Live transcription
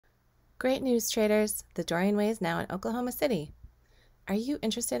Great news, traders! The Dorian Way is now in Oklahoma City. Are you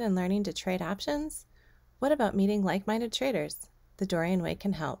interested in learning to trade options? What about meeting like-minded traders? The Dorian Way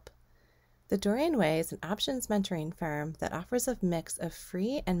can help. The Dorian Way is an options mentoring firm that offers a mix of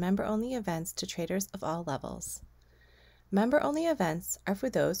free and member-only events to traders of all levels. Member-only events are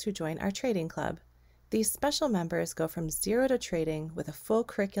for those who join our trading club. These special members go from zero to trading with a full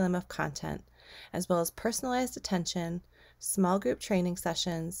curriculum of content, as well as personalized attention, small group training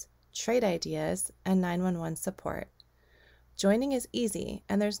sessions, trade ideas, and 911 support. Joining is easy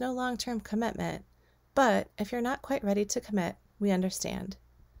and there's no long-term commitment, but if you're not quite ready to commit, we understand.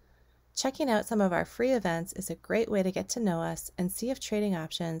 Checking out some of our free events is a great way to get to know us and see if trading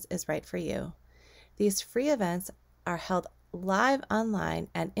options is right for you. These free events are held live online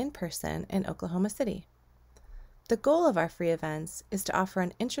and in person in Oklahoma City. The goal of our free events is to offer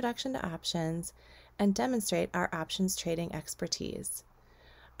an introduction to options and demonstrate our options trading expertise.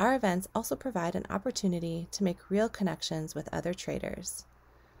 Our events also provide an opportunity to make real connections with other traders.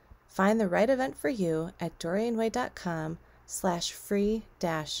 Find the right event for you at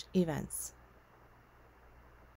dorianway.com/free-events.